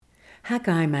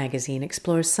Hackeye magazine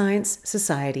explores science,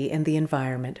 society, and the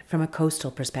environment from a coastal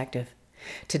perspective.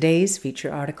 Today's feature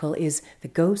article is The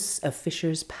Ghosts of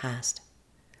Fishers Past.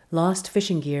 Lost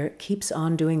fishing gear keeps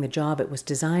on doing the job it was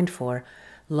designed for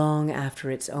long after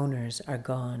its owners are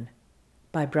gone.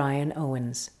 By Brian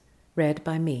Owens. Read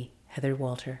by me, Heather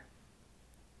Walter.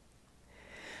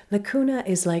 Lacuna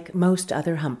is like most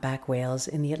other humpback whales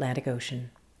in the Atlantic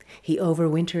Ocean. He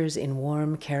overwinters in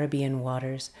warm Caribbean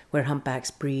waters, where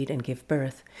humpbacks breed and give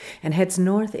birth, and heads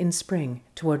north in spring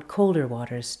toward colder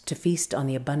waters to feast on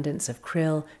the abundance of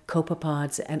krill,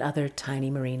 copepods, and other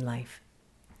tiny marine life.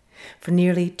 For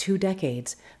nearly 2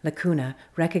 decades, Lacuna,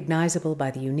 recognizable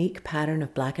by the unique pattern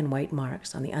of black and white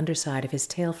marks on the underside of his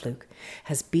tail fluke,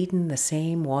 has beaten the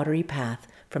same watery path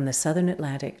from the southern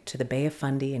Atlantic to the Bay of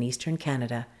Fundy in eastern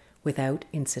Canada without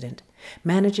incident,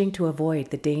 managing to avoid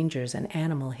the dangers an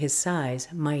animal his size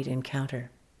might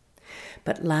encounter.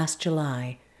 But last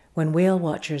July, when whale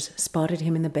watchers spotted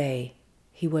him in the bay,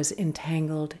 he was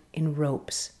entangled in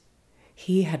ropes.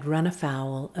 He had run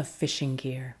afoul of fishing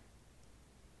gear.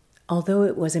 Although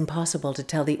it was impossible to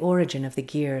tell the origin of the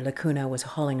gear Lacuna was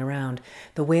hauling around,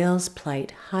 the whale's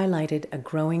plight highlighted a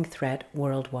growing threat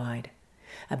worldwide.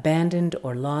 Abandoned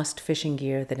or lost fishing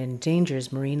gear that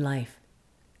endangers marine life.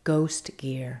 Ghost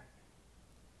gear.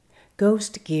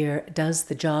 Ghost gear does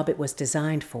the job it was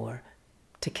designed for,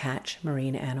 to catch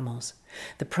marine animals.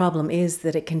 The problem is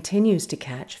that it continues to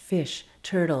catch fish,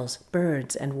 turtles,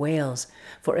 birds, and whales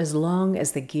for as long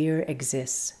as the gear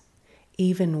exists.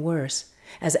 Even worse,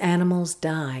 as animals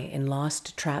die in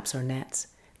lost traps or nets,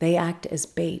 they act as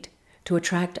bait to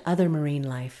attract other marine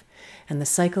life, and the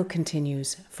cycle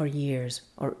continues for years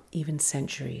or even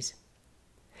centuries.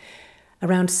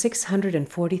 Around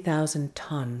 640,000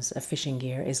 tons of fishing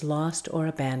gear is lost or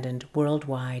abandoned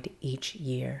worldwide each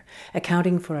year,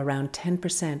 accounting for around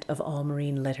 10% of all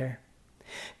marine litter.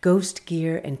 Ghost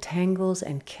gear entangles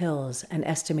and kills an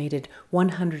estimated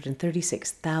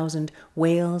 136,000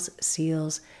 whales,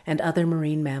 seals, and other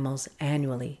marine mammals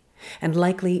annually, and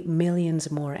likely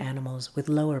millions more animals with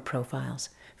lower profiles,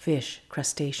 fish,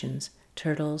 crustaceans,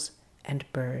 turtles,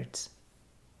 and birds.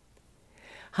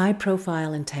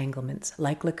 High-profile entanglements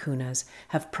like Lacuna's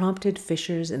have prompted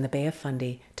fishers in the Bay of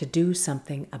Fundy to do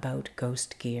something about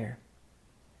ghost gear.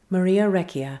 Maria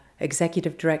Recchia,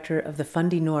 executive director of the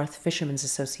Fundy North Fishermen's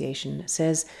Association,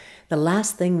 says, "The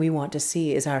last thing we want to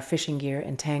see is our fishing gear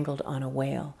entangled on a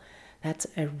whale. That's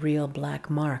a real black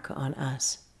mark on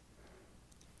us."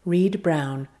 Reed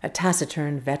Brown, a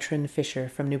taciturn veteran fisher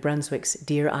from New Brunswick's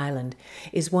Deer Island,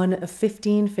 is one of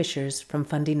 15 fishers from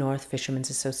Fundy North Fishermen's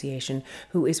Association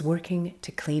who is working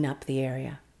to clean up the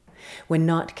area. When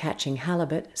not catching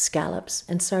halibut, scallops,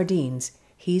 and sardines,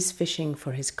 he's fishing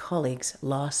for his colleagues'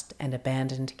 lost and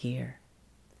abandoned gear.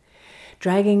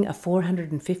 Dragging a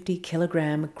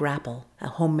 450-kilogram grapple, a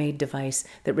homemade device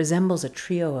that resembles a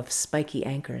trio of spiky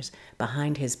anchors,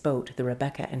 behind his boat, the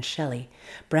Rebecca and Shelley,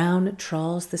 Brown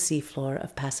trawls the seafloor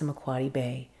of Passamaquoddy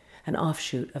Bay, an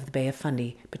offshoot of the Bay of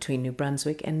Fundy between New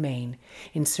Brunswick and Maine,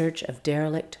 in search of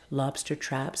derelict lobster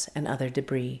traps and other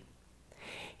debris.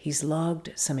 He's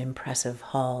logged some impressive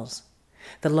hauls.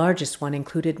 The largest one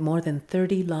included more than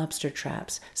 30 lobster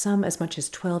traps, some as much as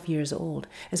 12 years old,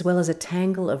 as well as a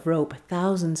tangle of rope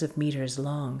thousands of meters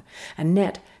long, a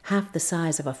net half the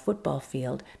size of a football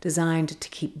field designed to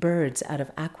keep birds out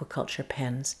of aquaculture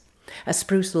pens, a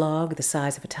spruce log the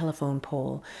size of a telephone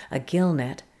pole, a gill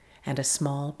net, and a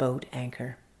small boat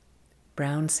anchor.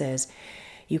 Brown says,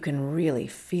 "You can really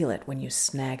feel it when you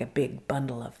snag a big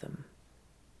bundle of them."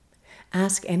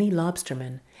 Ask any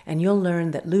lobsterman, and you'll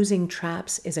learn that losing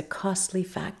traps is a costly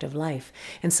fact of life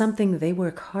and something they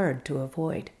work hard to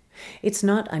avoid. It's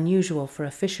not unusual for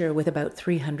a fisher with about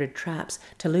 300 traps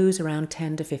to lose around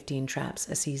 10 to 15 traps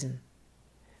a season.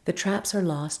 The traps are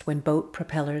lost when boat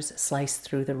propellers slice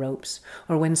through the ropes,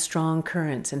 or when strong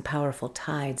currents and powerful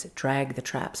tides drag the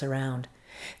traps around.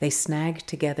 They snag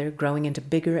together, growing into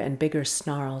bigger and bigger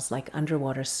snarls like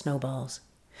underwater snowballs.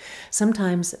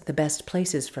 Sometimes the best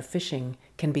places for fishing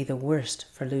can be the worst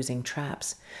for losing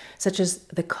traps, such as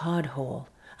the Cod Hole,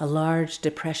 a large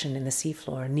depression in the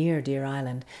seafloor near Deer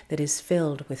Island that is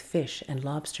filled with fish and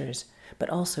lobsters,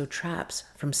 but also traps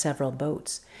from several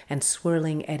boats and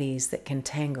swirling eddies that can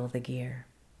tangle the gear.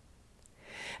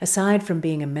 Aside from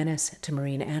being a menace to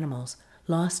marine animals,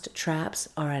 lost traps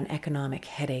are an economic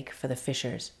headache for the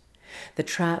fishers. The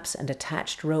traps and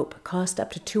attached rope cost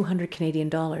up to $200 Canadian,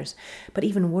 but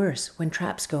even worse, when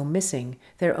traps go missing,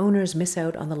 their owners miss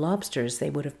out on the lobsters they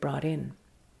would have brought in.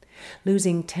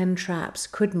 Losing 10 traps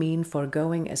could mean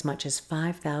foregoing as much as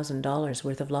 $5,000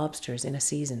 worth of lobsters in a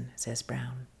season, says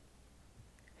Brown.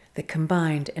 The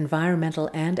combined environmental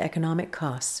and economic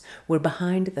costs were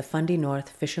behind the Fundy North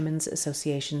Fishermen's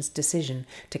Association's decision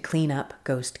to clean up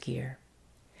ghost gear.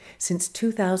 Since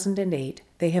 2008,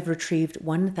 they have retrieved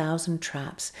 1,000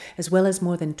 traps, as well as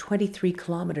more than 23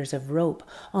 kilometers of rope,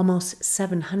 almost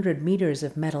 700 meters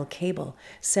of metal cable,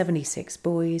 76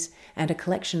 buoys, and a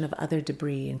collection of other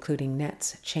debris, including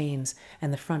nets, chains,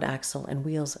 and the front axle and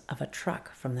wheels of a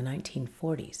truck from the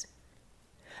 1940s.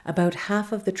 About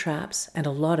half of the traps and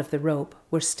a lot of the rope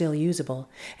were still usable,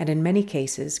 and in many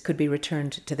cases could be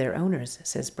returned to their owners,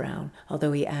 says Brown,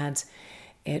 although he adds,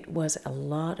 it was a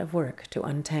lot of work to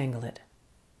untangle it.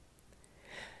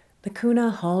 Lacuna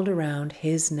hauled around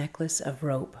his necklace of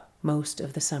rope most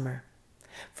of the summer.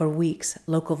 For weeks,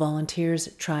 local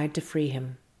volunteers tried to free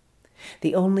him.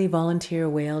 The only volunteer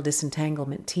whale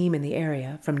disentanglement team in the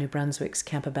area, from New Brunswick's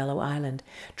Campobello Island,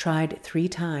 tried 3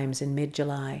 times in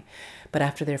mid-July, but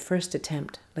after their first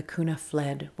attempt, Lacuna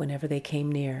fled whenever they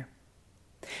came near.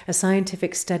 A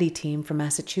scientific study team from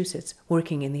Massachusetts,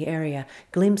 working in the area,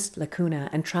 glimpsed Lacuna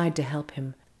and tried to help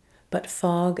him, but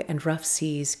fog and rough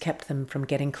seas kept them from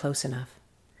getting close enough.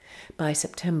 By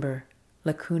September,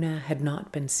 Lacuna had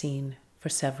not been seen for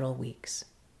several weeks.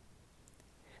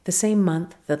 The same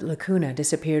month that Lacuna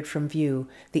disappeared from view,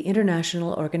 the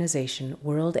international organization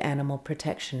World Animal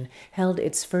Protection held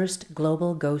its first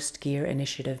Global Ghost Gear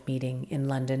Initiative meeting in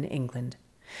London, England.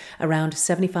 Around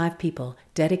 75 people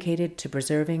dedicated to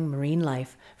preserving marine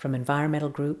life from environmental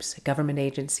groups, government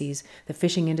agencies, the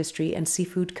fishing industry, and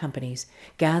seafood companies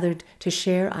gathered to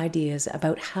share ideas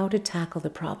about how to tackle the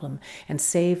problem and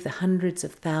save the hundreds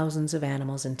of thousands of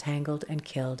animals entangled and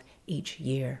killed each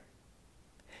year.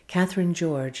 Catherine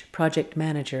George, project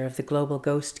manager of the Global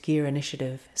Ghost Gear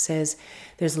Initiative, says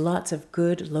there's lots of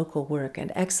good local work and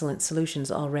excellent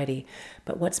solutions already,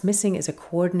 but what's missing is a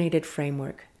coordinated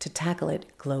framework to tackle it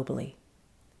globally.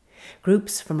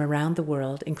 Groups from around the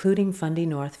world, including Fundy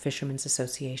North Fishermen's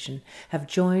Association, have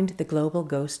joined the Global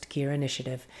Ghost Gear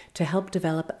Initiative to help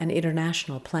develop an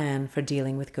international plan for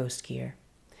dealing with ghost gear.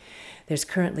 There's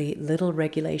currently little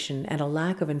regulation and a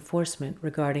lack of enforcement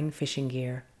regarding fishing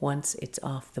gear once it's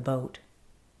off the boat.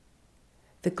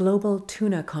 The Global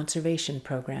Tuna Conservation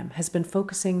Program has been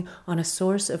focusing on a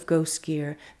source of ghost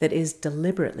gear that is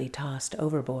deliberately tossed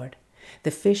overboard: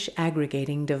 the fish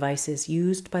aggregating devices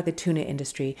used by the tuna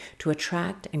industry to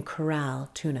attract and corral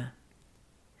tuna.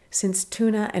 Since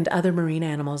tuna and other marine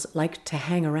animals like to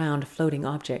hang around floating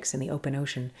objects in the open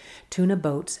ocean, tuna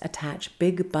boats attach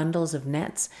big bundles of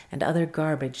nets and other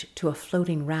garbage to a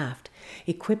floating raft,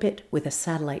 equip it with a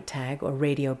satellite tag or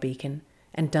radio beacon,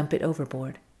 and dump it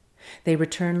overboard. They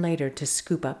return later to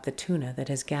scoop up the tuna that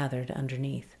has gathered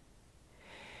underneath.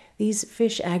 These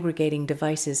fish aggregating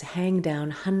devices hang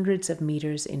down hundreds of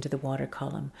meters into the water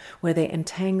column, where they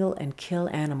entangle and kill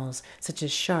animals such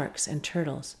as sharks and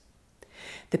turtles.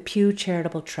 The Pew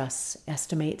Charitable Trust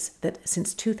estimates that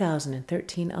since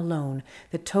 2013 alone,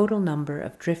 the total number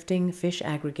of drifting fish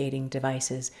aggregating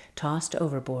devices tossed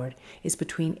overboard is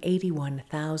between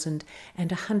 81,000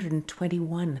 and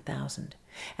 121,000,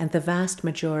 and the vast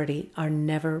majority are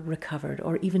never recovered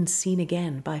or even seen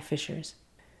again by fishers.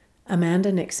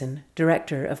 Amanda Nixon,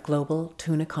 director of Global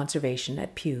Tuna Conservation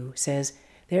at Pew, says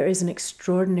there is an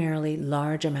extraordinarily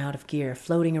large amount of gear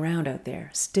floating around out there,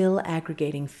 still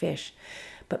aggregating fish,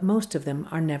 but most of them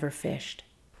are never fished.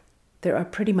 There are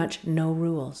pretty much no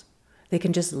rules. They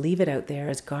can just leave it out there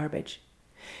as garbage.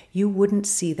 You wouldn't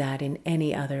see that in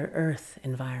any other Earth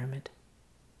environment.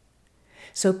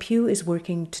 So Pew is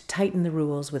working to tighten the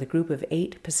rules with a group of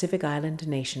 8 Pacific Island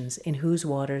nations in whose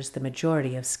waters the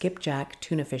majority of skipjack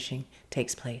tuna fishing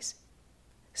takes place.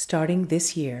 Starting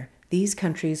this year, these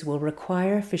countries will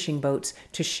require fishing boats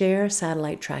to share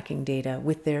satellite tracking data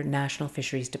with their national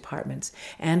fisheries departments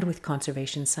and with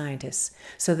conservation scientists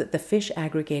so that the fish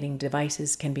aggregating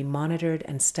devices can be monitored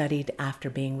and studied after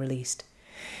being released.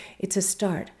 It's a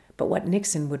start, but what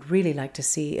Nixon would really like to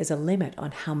see is a limit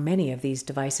on how many of these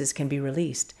devices can be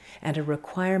released and a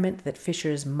requirement that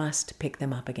fishers must pick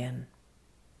them up again.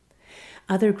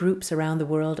 Other groups around the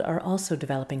world are also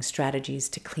developing strategies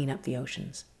to clean up the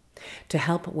oceans. To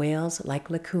help whales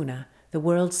like Lacuna, the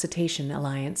World Cetacean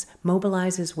Alliance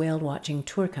mobilizes whale-watching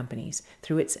tour companies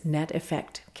through its Net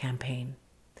Effect campaign.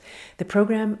 The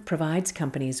program provides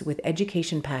companies with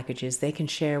education packages they can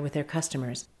share with their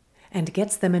customers and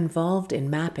gets them involved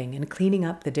in mapping and cleaning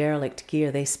up the derelict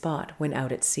gear they spot when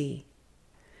out at sea.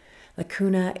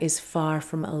 Lacuna is far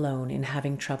from alone in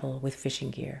having trouble with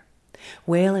fishing gear.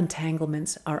 Whale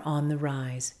entanglements are on the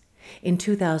rise. In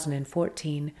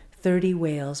 2014, 30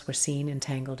 whales were seen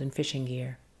entangled in fishing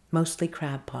gear, mostly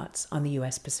crab pots on the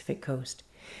U.S. Pacific coast.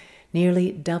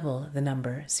 nearly double the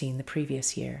number seen the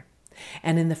previous year.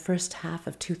 And in the first half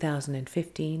of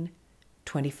 2015,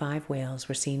 25 whales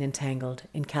were seen entangled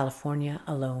in California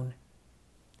alone.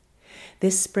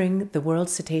 This spring, the World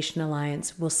Cetacean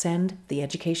Alliance will send the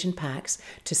education packs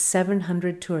to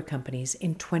 700 tour companies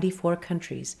in 24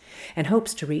 countries and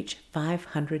hopes to reach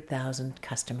 500,000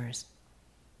 customers.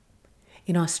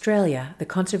 In Australia, the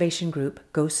conservation group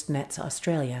Ghost Nets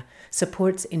Australia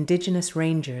supports Indigenous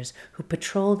rangers who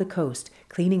patrol the coast,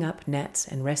 cleaning up nets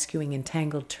and rescuing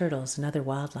entangled turtles and other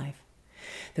wildlife.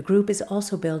 The group is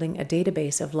also building a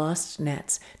database of lost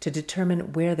nets to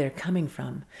determine where they're coming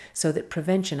from so that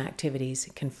prevention activities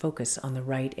can focus on the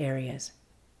right areas.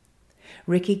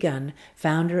 Ricky Gunn,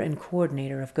 founder and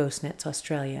coordinator of Ghost Nets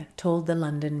Australia, told the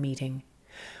London meeting,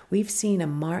 "We've seen a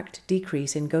marked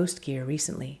decrease in ghost gear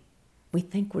recently. We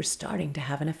think we're starting to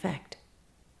have an effect."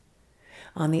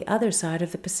 On the other side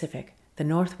of the Pacific, the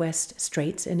Northwest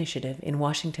Straits Initiative in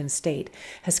Washington state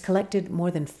has collected more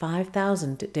than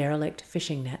 5,000 derelict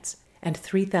fishing nets and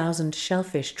 3,000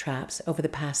 shellfish traps over the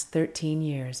past 13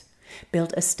 years,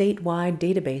 built a statewide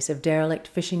database of derelict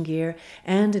fishing gear,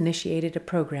 and initiated a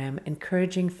program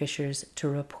encouraging fishers to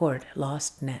report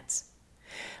lost nets.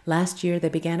 Last year, they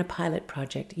began a pilot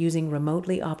project using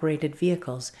remotely operated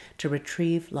vehicles to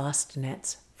retrieve lost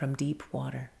nets from deep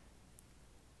water.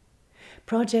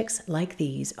 Projects like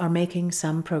these are making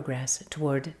some progress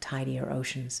toward tidier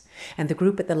oceans, and the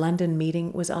group at the London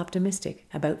meeting was optimistic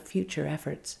about future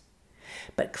efforts.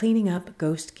 But cleaning up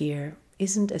ghost gear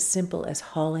isn't as simple as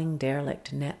hauling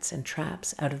derelict nets and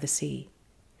traps out of the sea.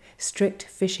 Strict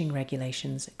fishing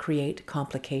regulations create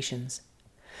complications.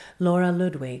 Laura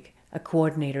Ludwig, a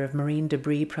coordinator of marine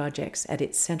debris projects at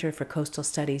its Center for Coastal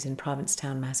Studies in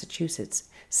Provincetown, Massachusetts,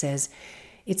 says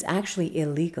it's actually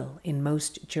illegal in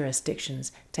most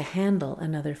jurisdictions to handle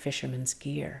another fisherman's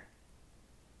gear.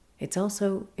 It's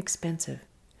also expensive.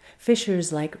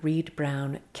 Fishers like Reed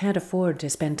Brown can't afford to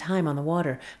spend time on the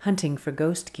water hunting for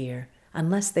ghost gear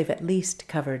unless they've at least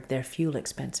covered their fuel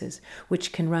expenses,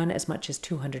 which can run as much as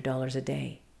 $200 a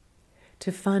day.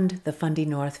 To fund the Fundy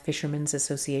North Fishermen's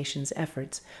Association's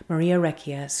efforts, Maria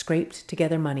Recchia scraped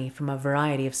together money from a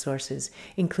variety of sources,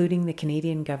 including the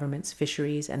Canadian government's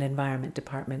Fisheries and Environment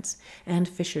departments and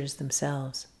fishers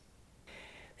themselves.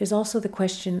 There's also the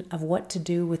question of what to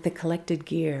do with the collected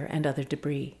gear and other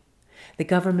debris. The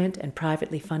government and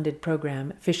privately funded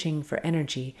program Fishing for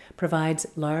Energy provides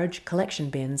large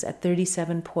collection bins at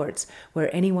 37 ports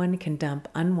where anyone can dump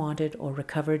unwanted or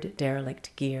recovered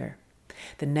derelict gear.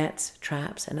 The nets,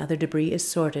 traps, and other debris is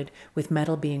sorted, with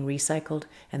metal being recycled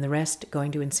and the rest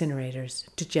going to incinerators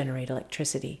to generate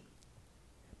electricity.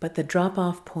 But the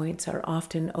drop-off points are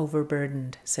often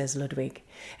overburdened, says Ludwig,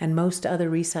 and most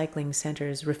other recycling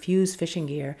centers refuse fishing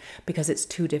gear because it's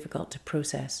too difficult to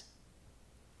process.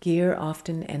 Gear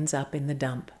often ends up in the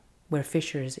dump, where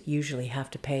fishers usually have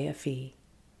to pay a fee.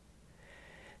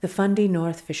 The Fundy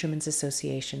North Fishermen's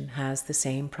Association has the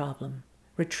same problem.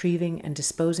 Retrieving and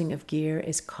disposing of gear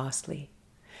is costly.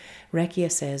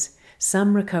 Recchia says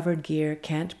some recovered gear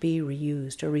can't be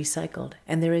reused or recycled,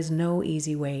 and there is no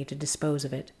easy way to dispose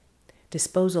of it.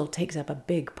 Disposal takes up a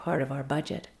big part of our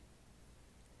budget.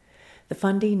 The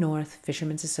Fundy North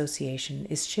Fishermen's Association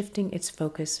is shifting its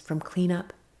focus from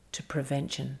cleanup to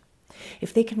prevention.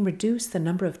 If they can reduce the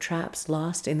number of traps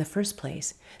lost in the first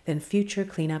place, then future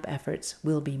cleanup efforts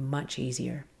will be much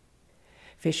easier.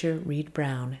 Fisher Reed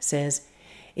Brown says,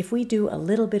 "If we do a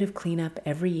little bit of cleanup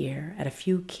every year at a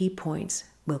few key points,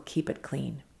 we'll keep it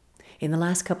clean. In the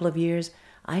last couple of years,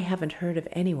 I haven't heard of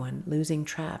anyone losing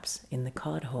traps in the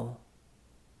cod hole."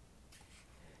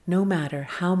 No matter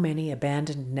how many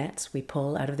abandoned nets we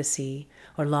pull out of the sea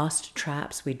or lost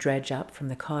traps we dredge up from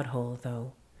the cod hole,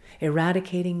 though,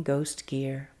 eradicating ghost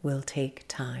gear will take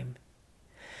time.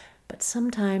 But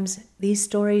sometimes these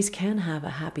stories can have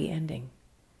a happy ending.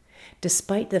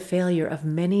 Despite the failure of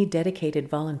many dedicated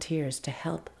volunteers to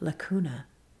help Lacuna,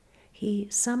 he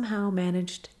somehow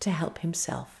managed to help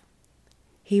himself.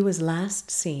 He was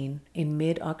last seen in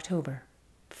mid-October,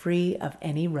 free of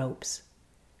any ropes,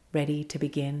 ready to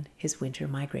begin his winter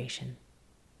migration.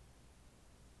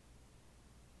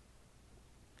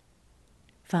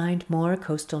 Find more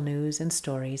coastal news and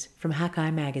stories from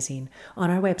Hakai Magazine on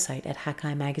our website at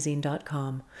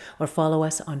hakaimagazine.com or follow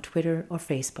us on Twitter or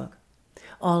Facebook.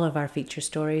 All of our feature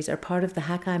stories are part of the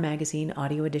Hakai Magazine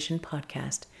Audio Edition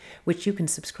podcast, which you can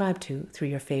subscribe to through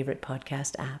your favorite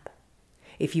podcast app.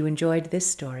 If you enjoyed this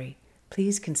story,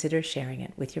 please consider sharing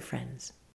it with your friends.